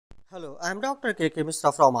Hello, I am Dr. K.K.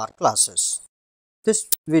 Misra from our classes. This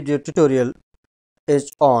video tutorial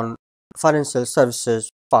is on financial services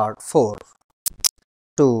part 4.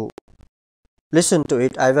 To listen to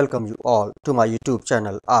it, I welcome you all to my YouTube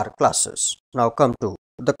channel R classes. Now come to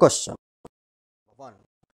the question. 1.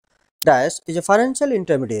 Dash is a financial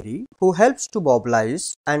intermediary who helps to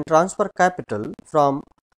mobilize and transfer capital from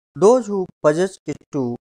those who possess it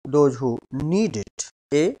to those who need it.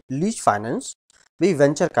 A. Lease finance. B.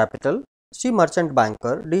 Venture capital. C. Merchant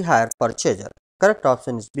banker. D. Hire purchaser. Correct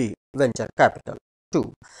option is B. Venture capital.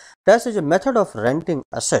 2. Dash is a method of renting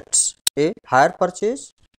assets. A. Hire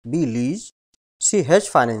purchase. B. Lease. C. Hedge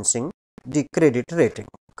financing. D. Credit rating.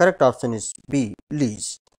 Correct option is B.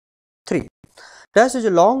 Lease. 3. Dash is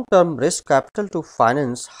a long-term risk capital to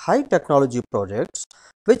finance high-technology projects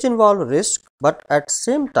which involve risk but at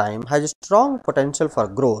same time has a strong potential for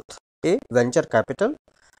growth. A. Venture capital.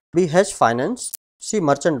 B. Hedge finance. C.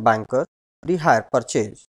 Merchant banker. D. Hire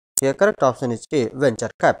purchase. Here correct option is A.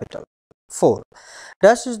 Venture capital. 4.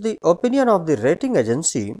 Dash is the opinion of the rating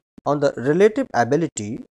agency on the relative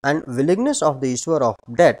ability and willingness of the issuer of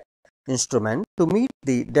debt instrument to meet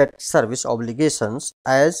the debt service obligations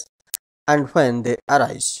as and when they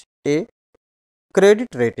arise. A. Credit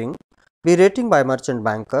rating. B. Rating by merchant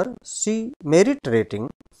banker. C. Merit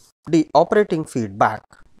rating. D. Operating feedback.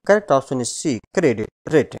 Correct option is C. Credit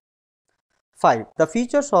rating. 5. The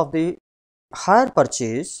features of the hire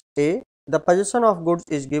purchase. A. The possession of goods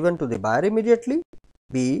is given to the buyer immediately.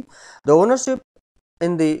 B. The ownership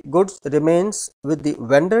in the goods remains with the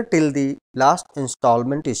vendor till the last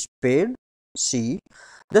installment is paid. C.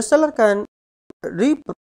 The seller can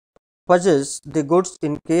repurchase the goods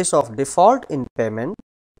in case of default in payment.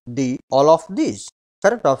 D. All of these.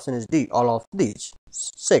 Correct option is D. All of these.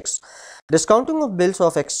 6. Discounting of bills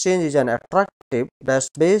of exchange is an attractive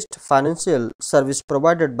based financial service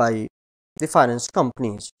provided by the finance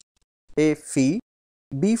companies. A. Fee.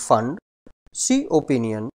 B. Fund. C.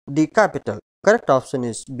 Opinion. D. Capital. Correct option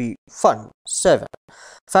is B. Fund. 7.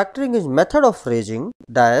 Factoring is method of raising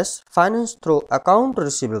finance through account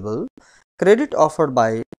receivable credit offered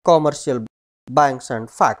by commercial banks and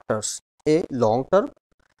factors. A. Long term.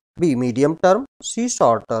 B. Medium term. C.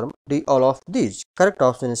 Short term. D. All of these. Correct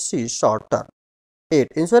option is C. Short term. 8.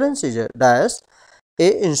 Insurance is A.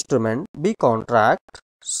 Instrument. B. Contract.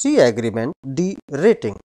 C. Agreement. D.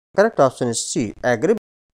 Rating. Correct option is C. Agreement.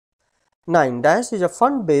 9. Dash is a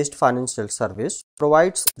fund-based financial service,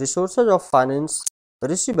 provides resources of finance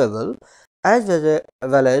receivable as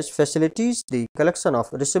well as facilitates the collection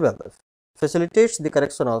of receivables.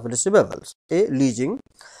 A. Leasing.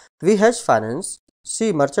 B. Hedge finance.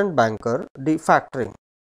 C. Merchant banker. D. Factoring.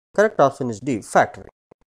 Correct option is D. Factoring.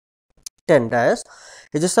 10. Dash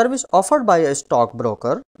is a service offered by a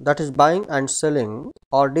stockbroker that is buying and selling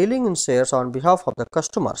or dealing in shares on behalf of the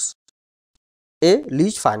customers. A.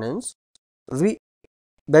 Lease finance. B.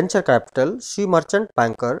 Venture capital. C. Merchant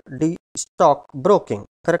banker. D. Stock broking.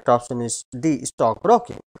 Correct option is D. Stock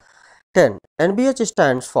broking. 10. NBH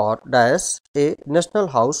stands for A. National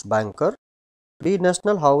House Banker. B.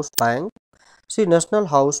 National House Bank. C. National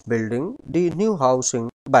House Building. D. New Housing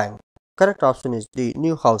Bank. Correct option is D.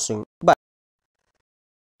 New Housing Bank.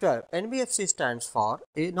 12. NBFC stands for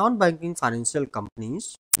A. Non-banking financial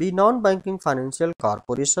companies. B. Non-banking financial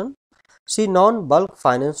corporation. C. Non-bulk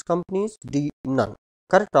finance companies. D. None.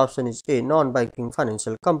 Correct option is A. Non-banking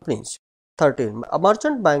financial companies. 13. A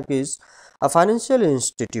merchant bank is a financial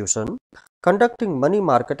institution conducting money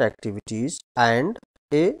market activities and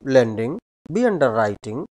A. Lending. B.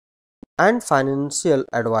 Underwriting and financial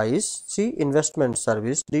advice. C. Investment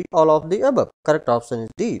service. D. All of the above. Correct option is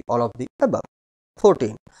D. All of the above.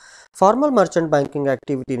 14. Formal merchant banking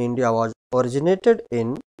activity in India was originated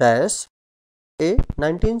in A.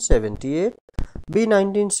 1978, B.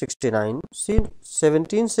 1969, C.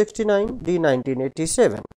 1769, D.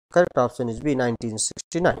 1987. Correct option is B.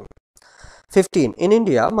 1969. 15. In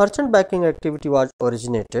India, merchant banking activity was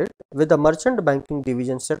originated with the merchant banking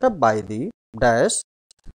division set up by the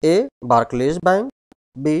A. Barclays Bank,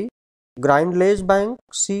 B. Grindlays Bank,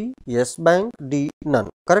 C. Yes Bank, D. None.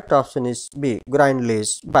 Correct option is B.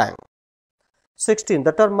 Grindlays Bank. 16.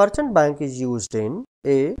 The term merchant bank is used in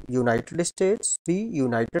A. United States, B.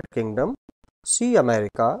 United Kingdom, C.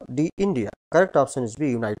 America, D. India. Correct option is B.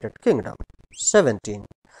 United Kingdom. 17.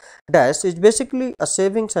 Dash is basically a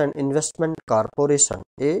savings and investment corporation.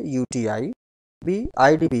 A. UTI, B.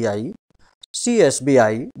 IDBI, C.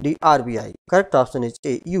 SBI, D. RBI. Correct option is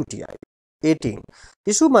A. UTI. 18.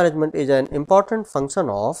 Issue management is an important function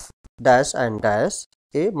of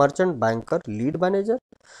A. Merchant banker lead manager,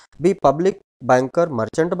 B. Public banker,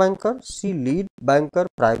 merchant banker. C, lead banker,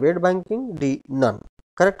 private banking. D, none.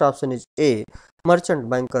 Correct option is A, merchant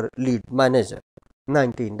banker, lead manager.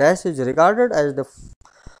 19. Dash is regarded as the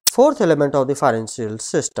fourth element of the financial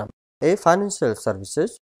system. A, financial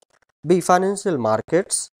services. B, financial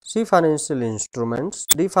markets. C, financial instruments.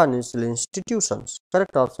 D, financial institutions.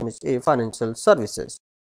 Correct option is A, financial services.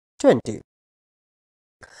 20.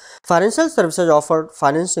 Financial services offer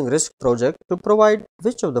financing risk project to provide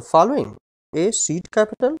which of the following? A, seed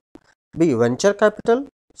capital. B, venture capital.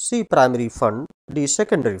 C, primary fund. D,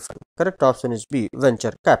 secondary fund. Correct option is B,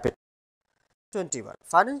 venture capital. 21.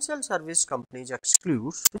 Financial service companies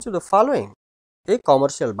excludes which of the following? A,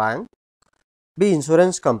 commercial bank. B,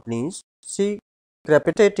 insurance companies. C,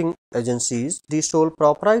 crediting agencies. D, sole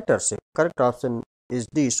proprietorship. Correct option is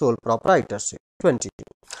D, sole proprietorship. 22.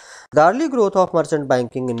 The early growth of merchant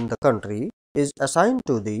banking in the country is assigned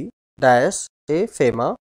to the dash A,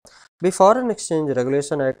 FEMA. B, Foreign Exchange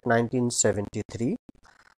Regulation Act 1973.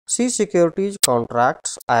 C, Securities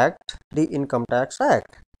Contracts Act. D, Income Tax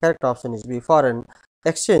Act. Correct option is B, Foreign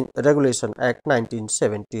Exchange Regulation Act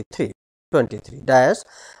 1973. 23. Dash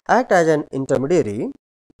act as an intermediary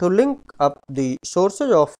to link up the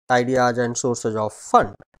sources of ideas and sources of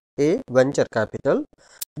fund. A, venture capital.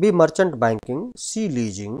 B, merchant banking. C,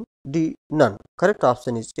 leasing. D, none. Correct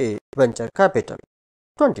option is A, venture capital.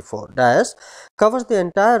 24. Dash covers the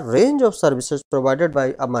entire range of services provided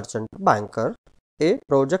by a merchant banker. A,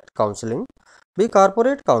 project counseling. B,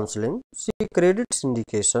 corporate counseling. C, credit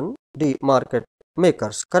syndication. D, market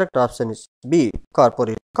makers. Correct option is B,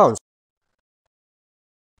 corporate counseling.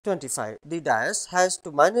 25. The dash has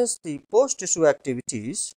to manage the post-issue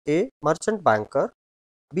activities. A, merchant banker.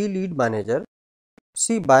 B, lead manager.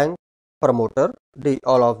 C, bank promoter. D,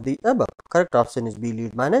 all of the above. Correct option is B,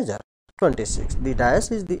 lead manager. 26. The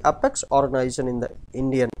dash is the apex organization in the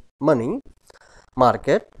Indian money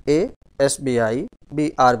market. A, SBI.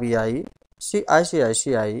 B, RBI. C,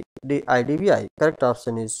 ICICI. D, IDBI. Correct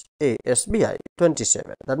option is A, SBI.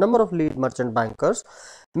 27. The number of lead merchant bankers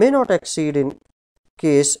may not exceed in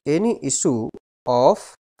case any issue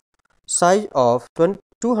of size of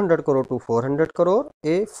 200 crore to 400 crore.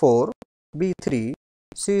 A, 4. B, 3.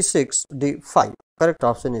 C, 6. D, 5. Correct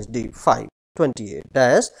option is D, 5. 28.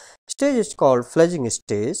 Dash stage is called fledgling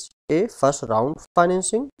stage. A, first round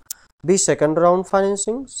financing. B, second round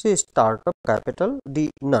financing. C, startup capital. D,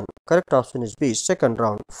 none. Correct option is B, second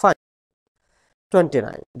round financing.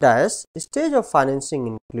 29. Dash stage of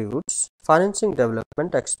financing includes financing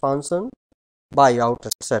development, expansion, buyout,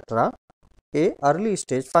 etc. A, early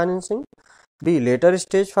stage financing. B, later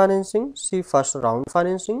stage financing. C, first round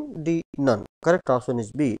financing. D, none. Correct option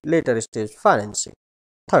is B, later stage financing.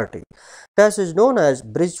 30. Dash is known as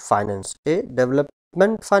bridge finance. A,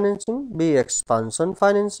 development financing. B, expansion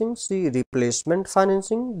financing. C, replacement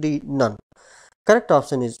financing. D, none. Correct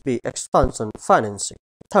option is B, expansion financing.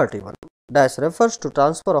 31. Dash refers to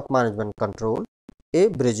transfer of management control. A,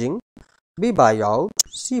 bridging. B, buyout.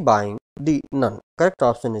 C, buying. D, none. Correct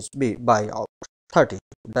option is B, buyout. 30.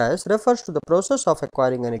 Dash refers to the process of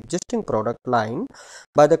acquiring an existing product line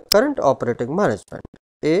by the current operating management.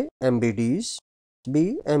 A, MBDs.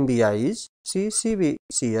 B, MBIs. C,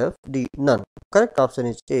 CBCF. D, none. Correct option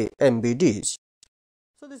is A, MBDs.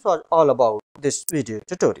 So this was all about this video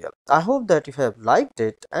tutorial. I hope that you have liked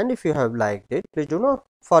it, and if you have liked it, please do not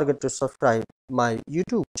forget to subscribe my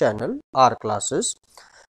YouTube channel R Classes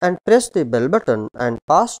and press the bell button and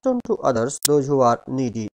pass it on to others, those who are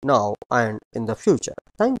needy now and in the future.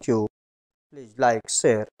 Thank you. Please like,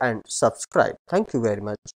 share and subscribe. Thank you very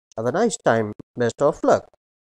much. Have a nice time. Best of luck.